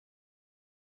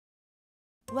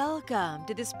Welcome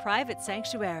to this private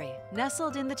sanctuary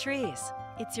nestled in the trees.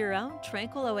 It's your own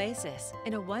tranquil oasis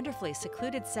in a wonderfully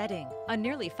secluded setting on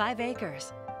nearly 5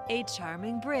 acres. A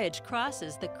charming bridge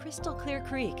crosses the crystal clear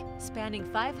creek,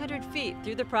 spanning 500 feet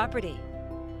through the property.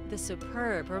 The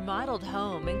superb remodeled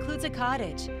home includes a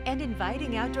cottage and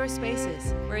inviting outdoor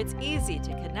spaces where it's easy to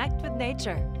connect with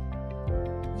nature.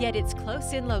 Yet its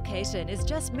close-in location is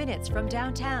just minutes from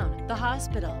downtown, the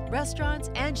hospital, restaurants,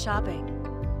 and shopping.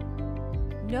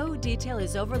 No detail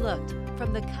is overlooked,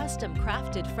 from the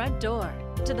custom-crafted front door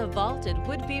to the vaulted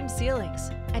wood beam ceilings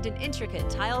and an intricate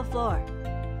tile floor.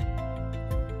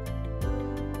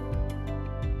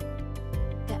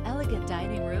 The elegant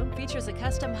dining room features a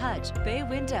custom hutch, bay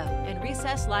window, and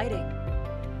recessed lighting.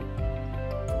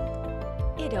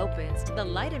 It opens to the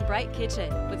light and bright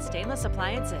kitchen with stainless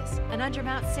appliances, an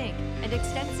undermount sink, and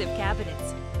extensive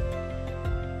cabinets.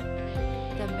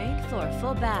 The main floor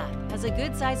full bath has a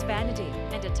good-sized vanity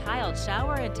and a tiled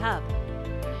shower and tub.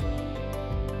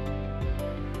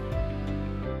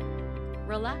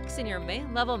 Relax in your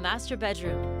main level master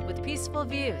bedroom with peaceful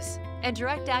views and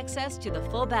direct access to the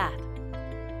full bath.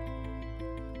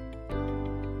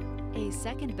 A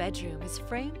second bedroom is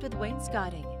framed with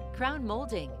wainscoting, crown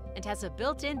molding, and has a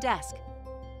built-in desk.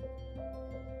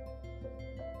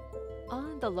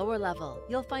 On the lower level,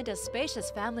 you'll find a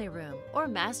spacious family room or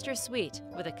master suite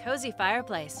with a cozy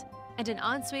fireplace and an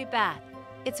ensuite bath.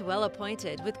 It's well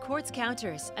appointed with quartz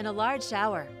counters and a large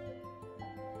shower.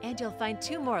 And you'll find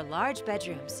 2 more large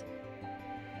bedrooms.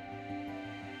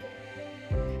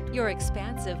 Your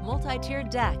expansive multi-tiered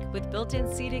deck with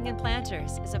built-in seating and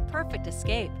planters is a perfect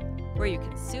escape, where you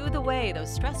can soothe away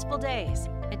those stressful days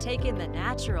and take in the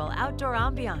natural outdoor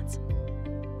ambiance.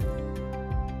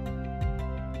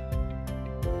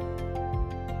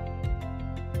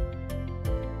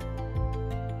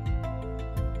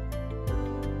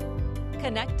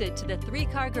 Connected to the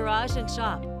 3-car garage and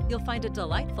shop, you'll find a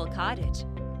delightful cottage.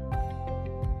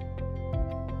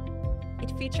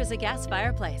 It features a gas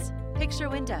fireplace, picture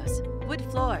windows, wood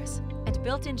floors, and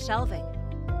built-in shelving.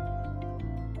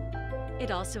 It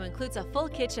also includes a full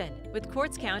kitchen with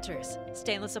quartz counters,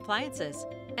 stainless appliances,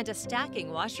 and a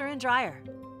stacking washer and dryer.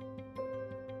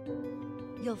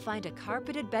 You'll find a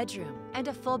carpeted bedroom and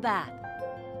a full bath.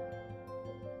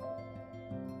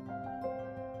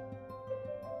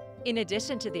 In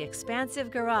addition to the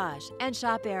expansive garage and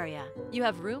shop area, you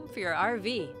have room for your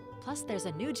RV. Plus, there's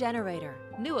a new generator,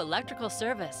 new electrical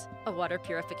service, a water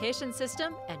purification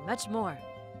system, and much more.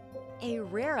 A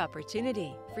rare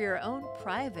opportunity for your own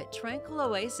private, tranquil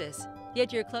oasis,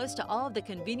 yet you're close to all of the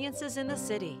conveniences in the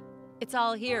city. It's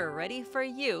all here ready for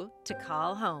you to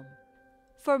call home.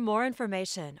 For more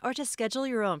information or to schedule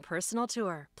your own personal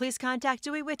tour, please contact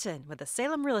Dewey Whitton with the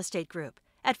Salem Real Estate Group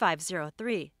at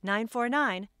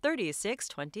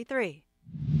 503-949-3623.